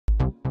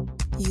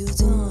You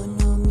don't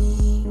know me,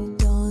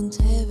 don't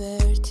ever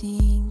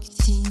think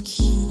you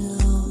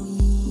know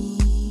me.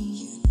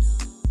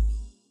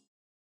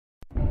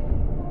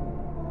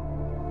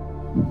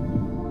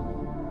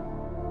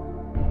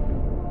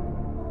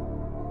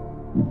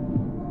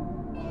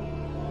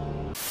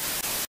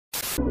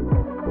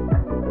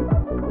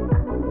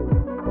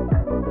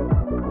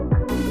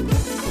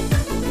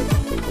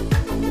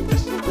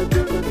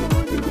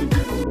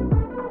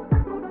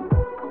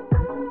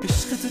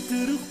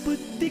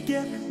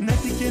 نه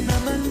دیگه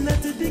نه من نه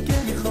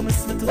دیگه میخوام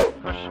اسم تو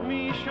کاش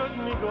میشد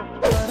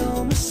میگفت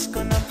فراموش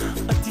کنم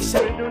آتیش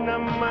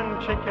بدونم من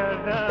چه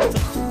کردم تو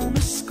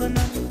خاموش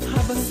کنم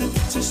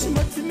حواست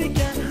چشمات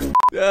میگن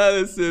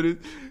نه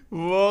سرود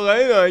واقعا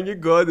این آهنگ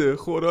گاده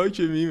خوراک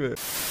میمه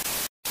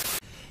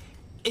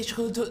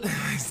عشق تو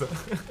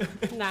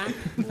نه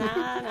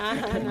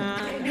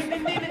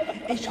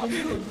عشق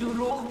تو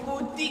دروغ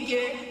بود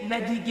دیگه نه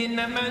دیگه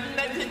نه من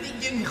نه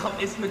دیگه میخوام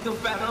اسم تو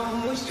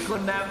فراموش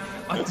کنم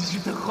آتیش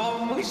تو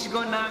خاموش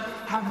کنم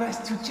هوس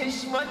تو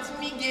چشمات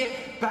میگه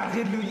برق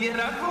لوی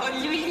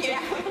رفالویه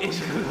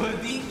عشق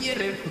خودی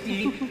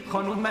گرفتی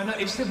خانوم منو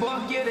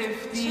اشتباه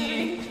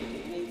گرفتی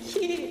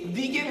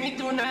دیگه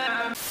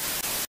میدونم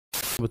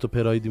به تو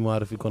پرایدی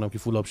معرفی کنم که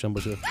فول آپشن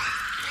باشه.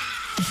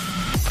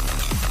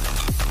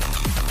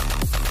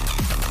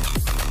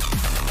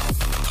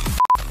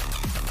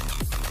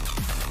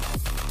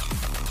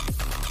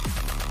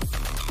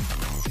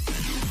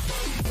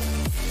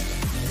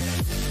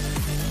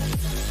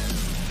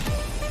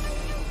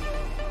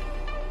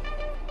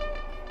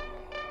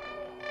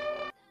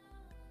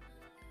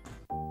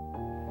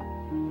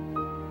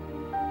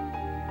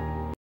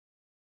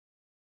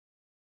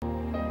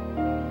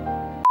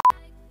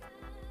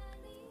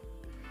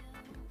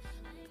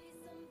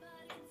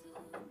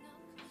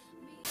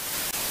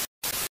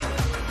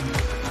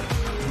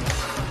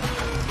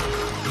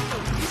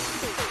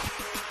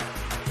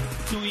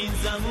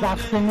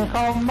 وقتی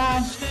میخوام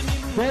من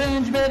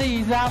برنج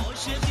بریزم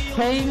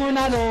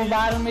پیمونه رو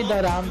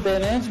برمیدارم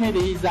برنج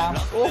میریزم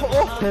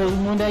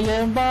پیمونه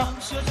یه با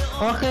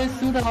آخه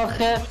سود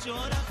آخه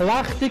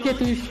وقتی که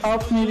توش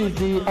آب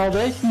میریزی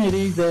آبش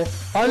میریزه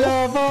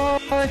حالا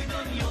باش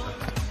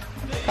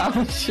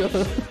تموم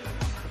شد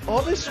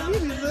آبش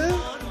میریزه؟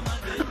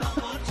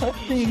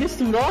 دیگه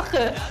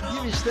سوراخه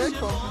یه بیشتر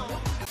کن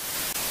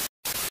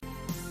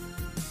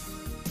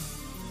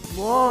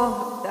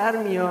ماه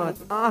در میاد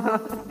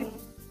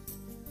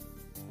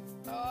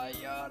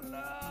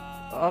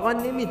آقا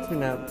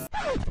نمیتونم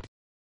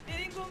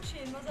برین گم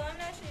شین مزاحم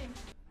نشین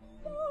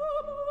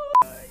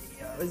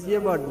باز یه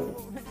بار دیگه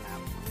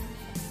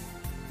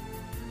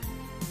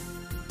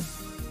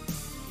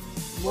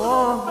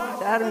ماه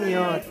در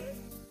میاد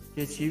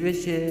که چی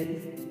بشه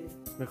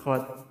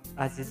میخواد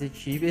عزیز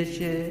کی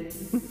بشه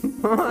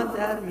ماه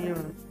در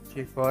میاد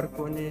چه کار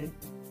کنه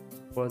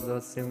باز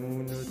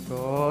آسمون رو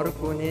تار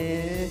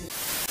کنه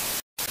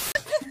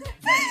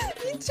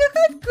این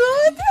چقدر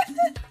گاد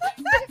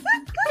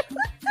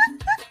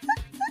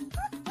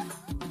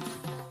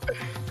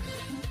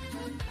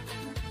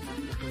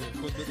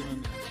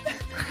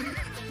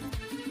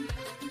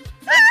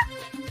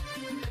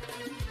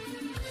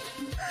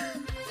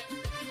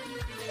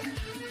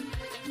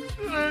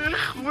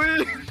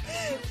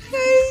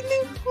خیلی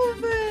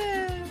خوبه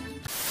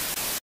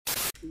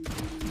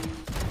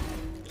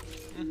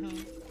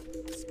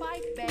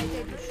Spike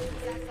B'de düştü.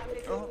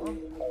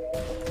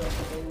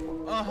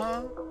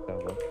 Aha.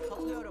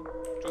 Kalıyorum.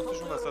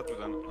 Jostuşun vasat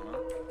buradan.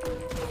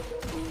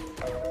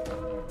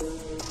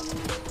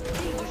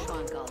 Bir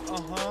düşman kaldı.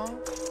 Aha.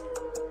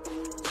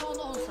 Son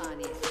 10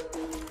 saniye.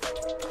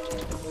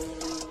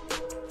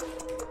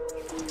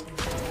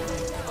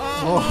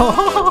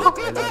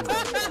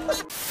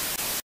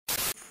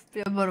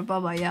 بیا برو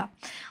بابا یا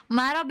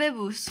مرا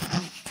ببوس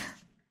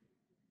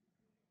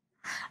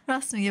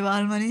راست میگه با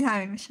آلمانی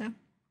همین میشه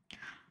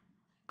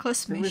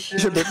کسمیش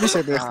میشه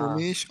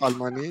بخونیش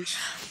آلمانیش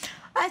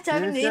حتی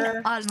این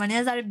آلمانی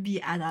از ذره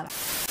بی‌ادب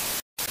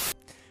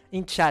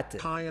این چته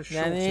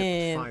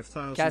یعنی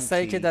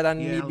کسایی که دارن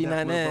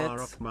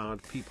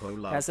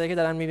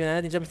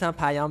میبیننت اینجا میتونن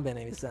پیام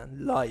بنویسن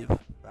لایو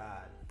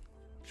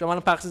شما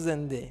الان پخش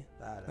زنده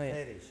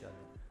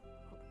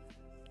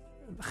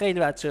خیلی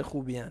بچه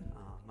خوبی هن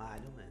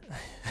معلومه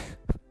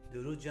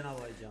درود جناب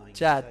آقای جهانگیر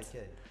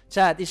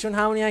چت ایشون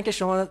همونی هن که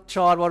شما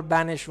 4 بار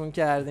بنشون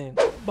کردین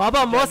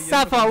بابا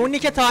مصطفی اونی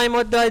که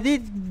تایمت دادی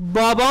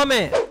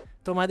بابامه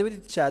تو اومده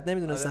بودی چت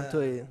نمیدونستم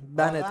توی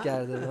بنت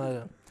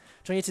کرده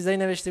چون یه چیزایی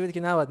نوشته بودی که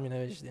نباید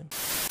مینوشتیم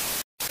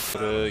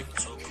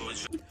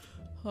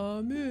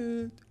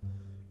حامد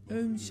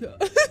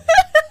امشب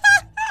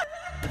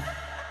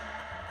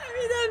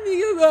میدم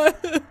دیگه با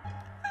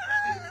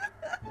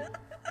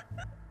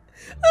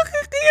آخه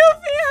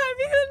قیافه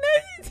همین رو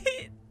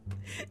ندیدید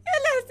یه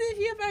لحظه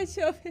یه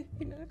بچه ها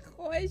ببینن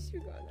خواهش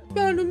میکنم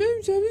برنامه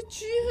امشب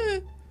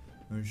چیه؟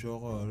 امشب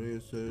قراره یه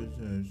سری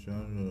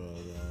تنشن رو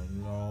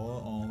دادم لاغا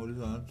آنگوری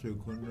زن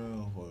تکون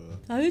نمیخوره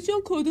همه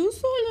جان کدوم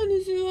سالانه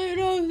زیبایی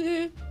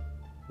رفته؟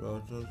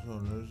 رفته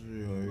سالانه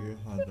زیبایی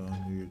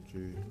حدن دیگه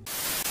چی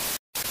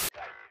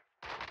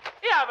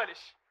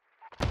اولش.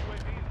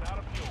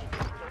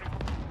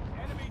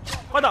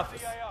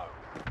 خداحافظ.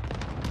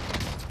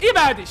 این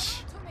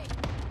بعدش.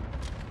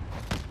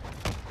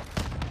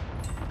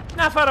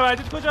 نفر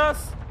بعدی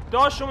کجاست؟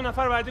 داشتمون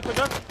نفر بعدی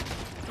کجاست؟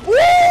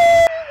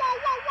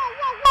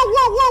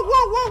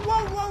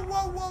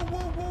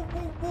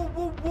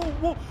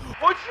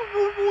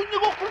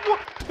 نگاه کن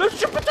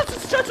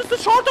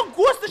چهار تا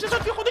گوست نشستن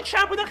توی خود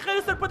کمپ بودن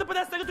خیلی سر پد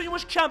پدستک تو یه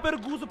مش کمپر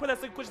گوز و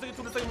پلاستیک کشته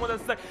تو مثلا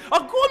مدرسه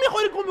گو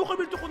میخوری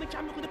بری تو خونه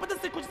کمپ میخوری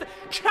پدستک کشته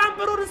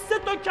کمپر رو 3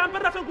 تا کمپر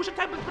رفتن گوشه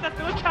تپ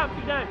پدستک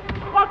کمپیدن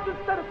خاک تو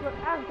سر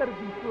انتر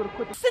بیشور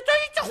کت 3 تا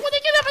تو خونه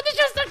که رفت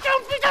نشستن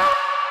کمپیدن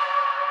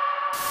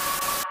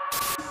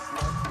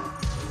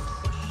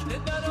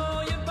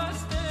برای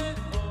بسته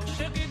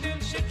عاشقی دل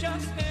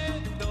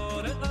شکسته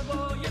داره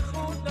قبای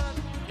خوردن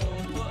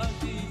تو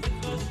عزیز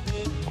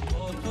خسته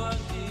تو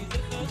عزیز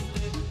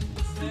خسته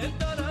دوست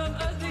دارم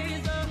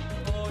عزیزم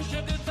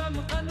عاشقتم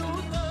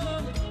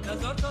هنوزم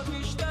نظر تا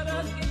بیشتر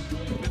از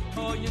این به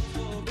پای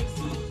تو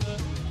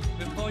بسوزم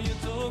به پای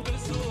تو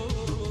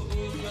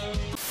بسوزم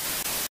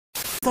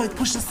سایت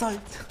پشت سایت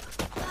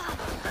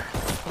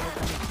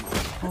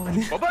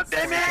بابا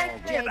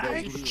دمه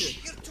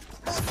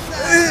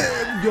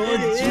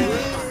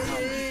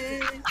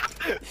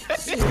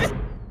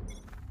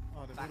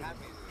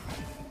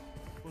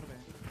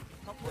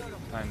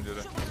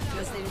پنجره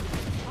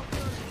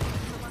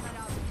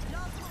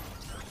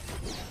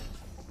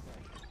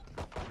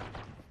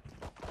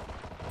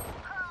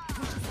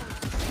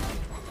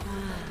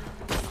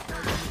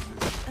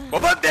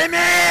بابا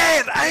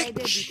دمیر ای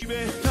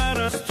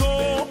بهتر از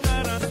تو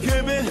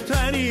که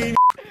بهترین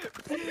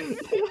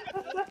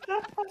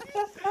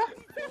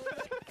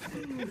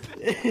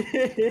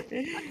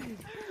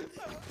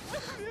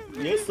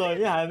یه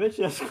ثانیه همه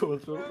چی از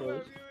کنترل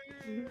خواهش.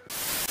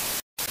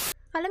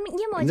 حالا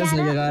یه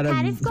ماجرا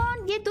تعریف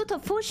کن، یه 2 تا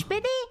فوش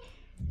بده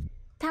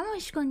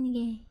تمامش کن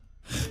دیگه.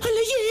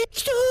 حالا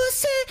 1 2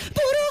 3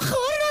 برو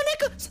خورانه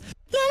کس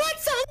لالت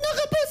صندوق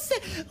بسته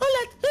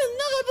حالت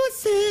صندوق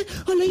بسته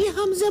حالا یه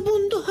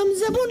همزبون 2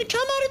 همزبون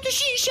کمر تو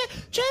شیشه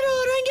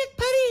چرا رنگت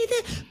پریده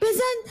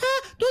بزن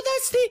 2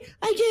 دستی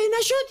اگه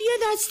نشد یه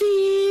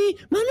دستی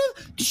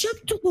منو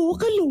دیشب تو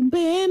بوق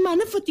لنبه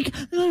منو فاتیک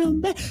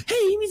لنبه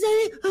هی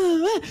میزنی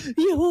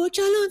یهو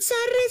کلان سر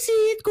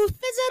رسید گفت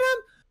بذارم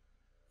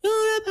یا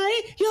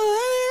پری یا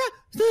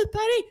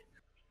پری.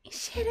 این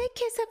شعرهای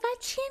کثافت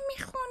چیه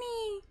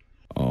میخونی؟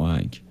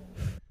 آهنگ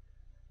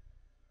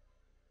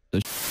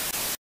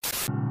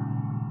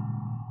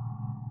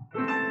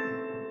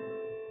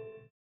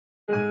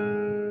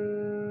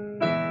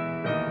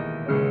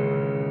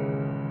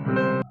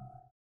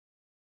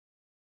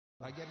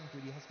اگر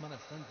اینطوری هست من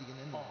اصلا دیگه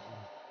نمیدونم.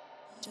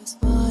 Just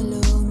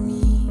follow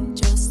me,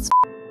 just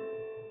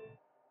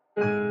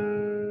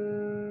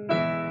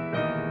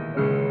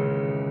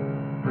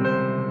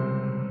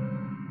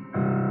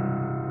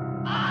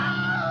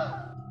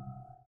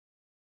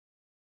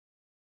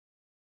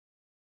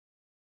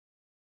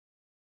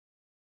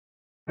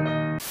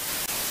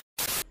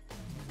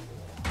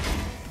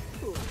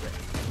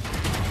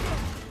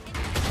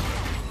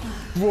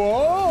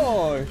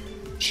وای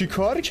چی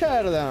کار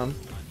کردم؟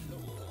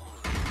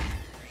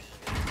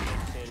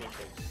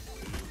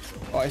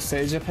 آی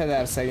سیج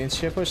پدر سگین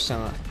چیه پشت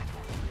من؟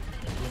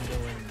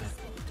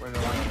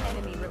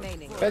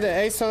 بده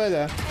ایسو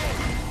بده.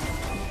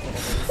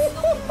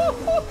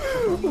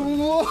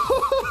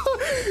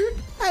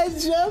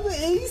 عجب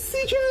ایسی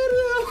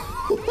کردم.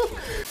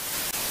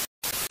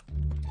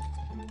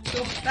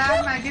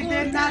 دختر مگه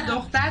دل نه؟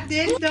 دختر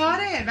دل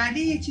داره ولی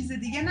یه چیز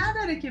دیگه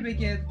نداره که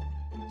بگه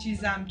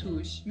چیزم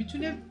توش.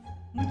 میتونه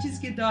اون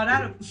چیزی که داره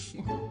رو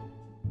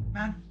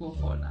من گوه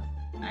خوردم.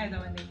 نه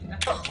ادامه نمیدم.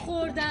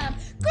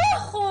 گوه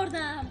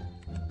خوردم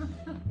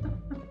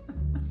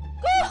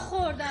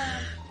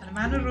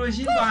من و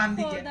روژین با هم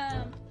دیگه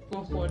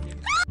گوه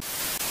خوردیم.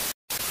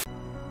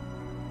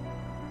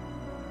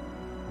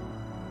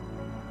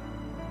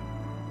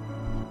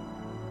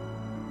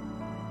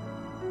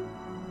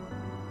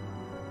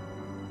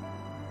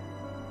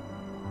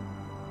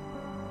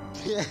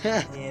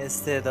 این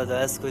استعدادا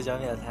از کجا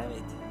میاد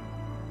حمید؟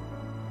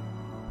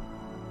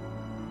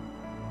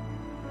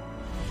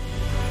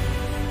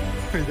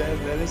 در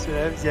برش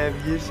رفت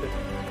جمعیه شد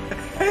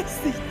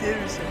سیکتر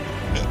میشه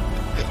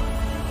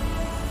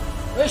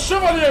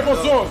شمالیه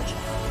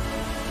بزرگ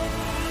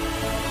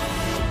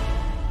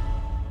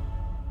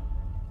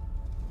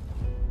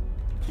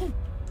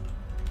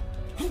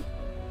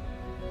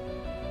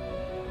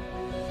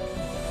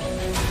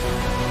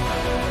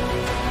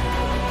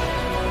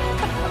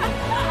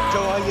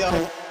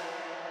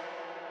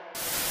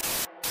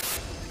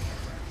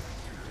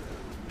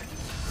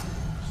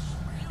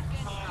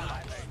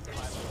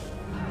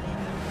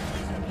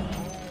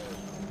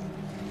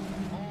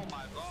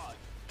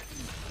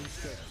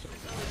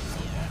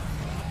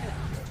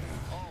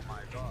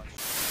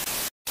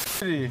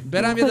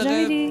برم یه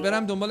دقیقه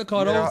برم دنبال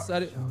کارا و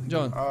سری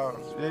جان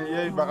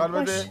یه بغل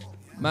بده.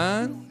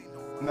 من؟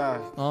 نه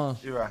آه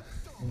ایوه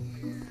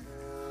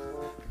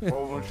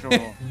بابا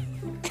شما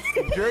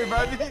جای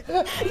بعدی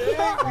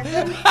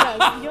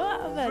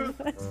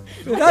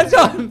نه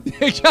جان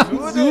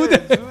یکم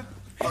زوده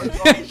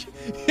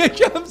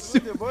یکم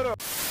زوده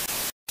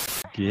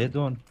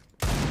گیدون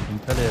این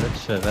پلیره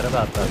چغره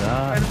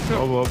بدبدن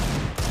بابا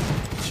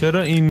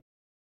چرا این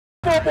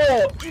بابا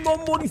ایمان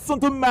موریسون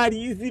تو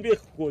مریضی به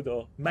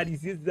خدا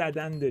مریضی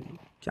زدن داری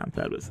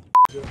کمتر بزن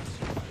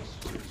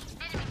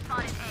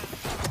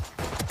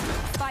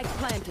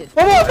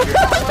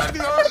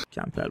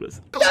کمتر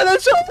بزن الان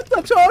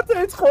شما 4 تا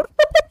ایت خورد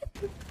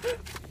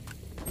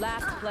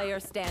Last player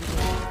standing.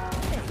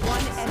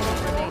 One enemy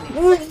remaining.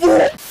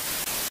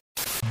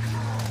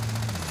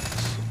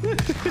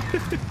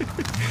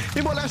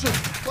 این بلند شد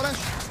بلند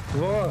شد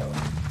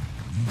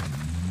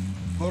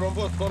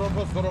کرومپوس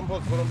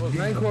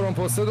من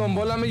کرومپوسته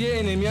دنبالم یه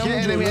انمی هم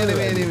اونجا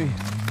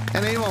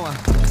انمی ماما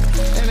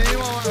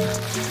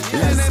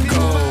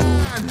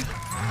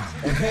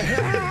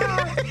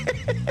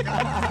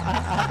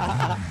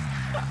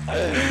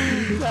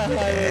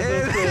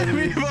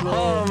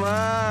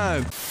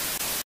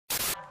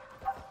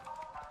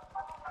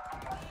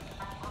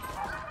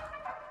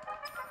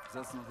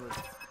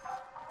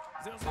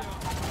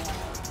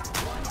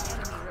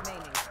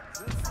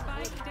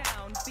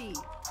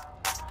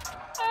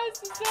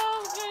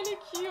عزیزم خیلی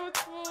کیوت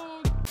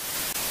بود.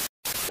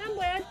 من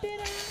باید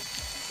برم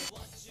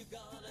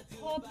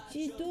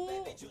پابجی دو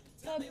چی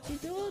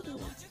بود؟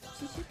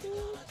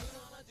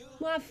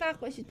 موفق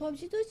باشید.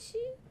 پابجی دو چی؟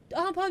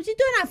 آها پابجی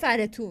 2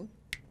 نفرتون.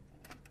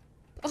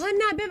 آها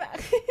نه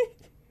ببخشید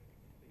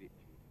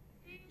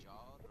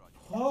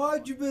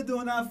حاج به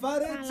 2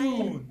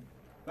 نفرتون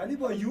ولی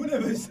با یو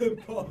نوشته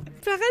پاک.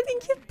 فقط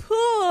اینکه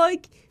پاک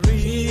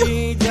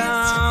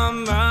ریدم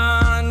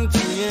من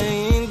توی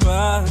این